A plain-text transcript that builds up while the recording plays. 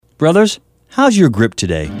Brothers, how's your grip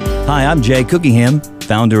today? Hi, I'm Jay Cookingham,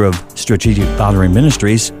 founder of Strategic Fathering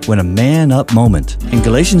Ministries, when a man up moment. In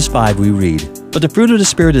Galatians 5 we read, "But the fruit of the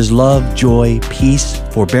Spirit is love, joy, peace,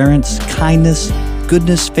 forbearance, kindness,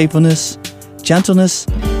 goodness, faithfulness, gentleness,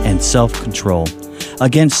 and self-control.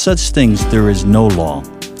 Against such things there is no law."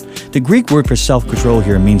 The Greek word for self-control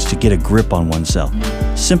here means to get a grip on oneself.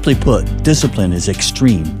 Simply put, discipline is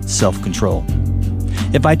extreme self-control.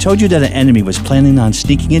 If I told you that an enemy was planning on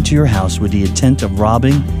sneaking into your house with the intent of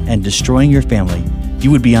robbing and destroying your family,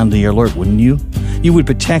 you would be on the alert, wouldn't you? You would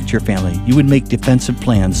protect your family, you would make defensive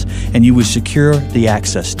plans, and you would secure the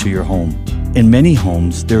access to your home. In many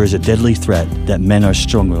homes, there is a deadly threat that men are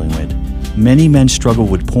struggling with. Many men struggle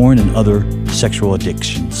with porn and other sexual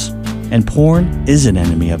addictions. And porn is an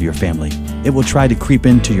enemy of your family. It will try to creep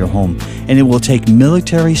into your home, and it will take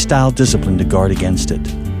military-style discipline to guard against it.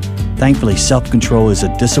 Thankfully, self-control is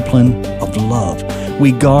a discipline of love.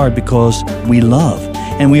 We guard because we love,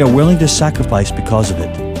 and we are willing to sacrifice because of it.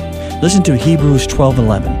 Listen to Hebrews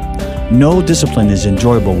 12:11. No discipline is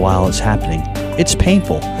enjoyable while it's happening. It's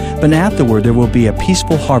painful, but afterward there will be a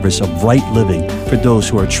peaceful harvest of right living for those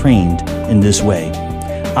who are trained in this way.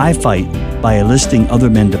 I fight by enlisting other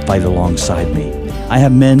men to fight alongside me. I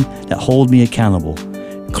have men that hold me accountable,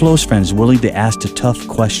 close friends willing to ask the tough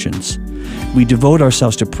questions. We devote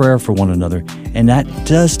ourselves to prayer for one another, and that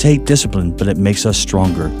does take discipline, but it makes us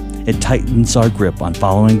stronger. It tightens our grip on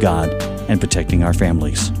following God and protecting our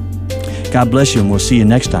families. God bless you, and we'll see you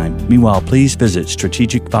next time. Meanwhile, please visit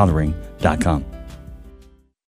strategicfathering.com.